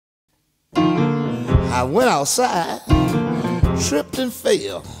I went outside, tripped and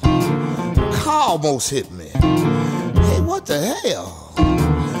fell. Car almost hit me. Hey, what the hell?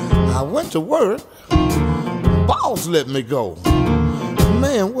 I went to work, boss let me go.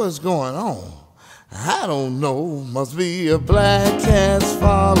 Man, what's going on? I don't know, must be a black cat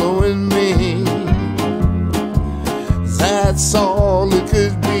following me. That's all it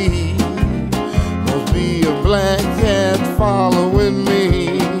could be. Must be a black cat following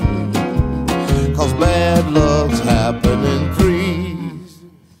me. 'Cause bad luck's happen in threes.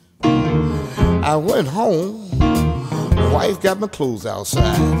 I went home, wife got my clothes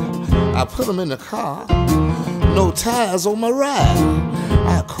outside. I put them in the car, no tires on my ride.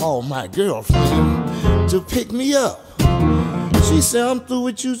 I called my girlfriend to pick me up. She said, I'm through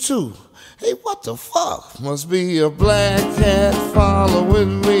with you too. Hey, what the fuck? Must be a black cat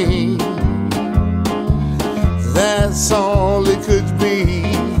following me. That's all it could be.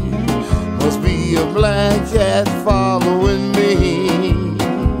 Must be a black cat following me.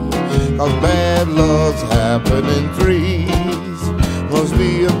 'Cause bad luck's happen in threes. Must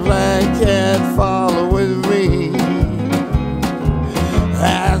be a black cat following me.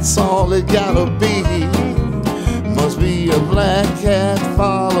 That's all it gotta be. Must be a black cat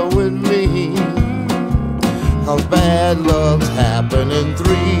following me. 'Cause bad luck's happen in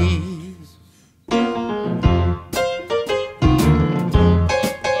threes.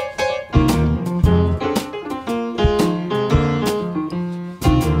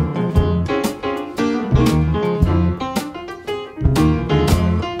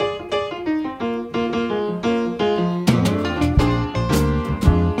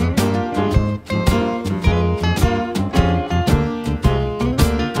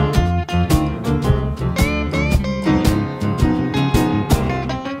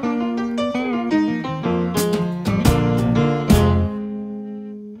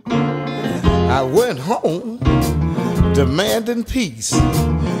 I went home demanding peace.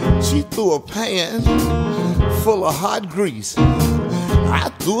 She threw a pan full of hot grease. I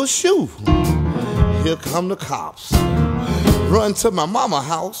threw a shoe. Here come the cops. Run to my mama's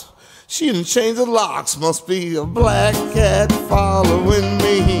house. She done changed the locks. Must be a black cat following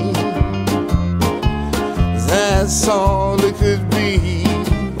me. That's all it could be.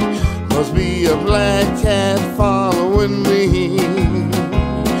 Must be a black cat following me.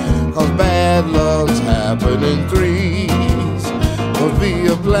 'Cause bad luck's happen in threes. Must be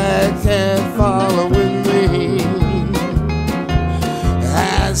a black cat following me.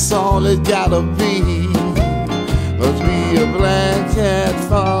 That's all it gotta be. Must be a black cat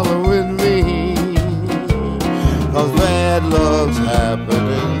following me. 'Cause bad luck's happen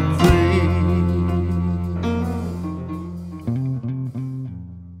in threes.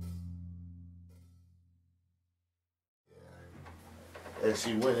 And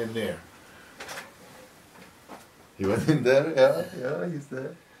she went in there. He went in there? Yeah, he's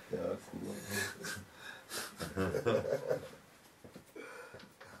there. Yeah,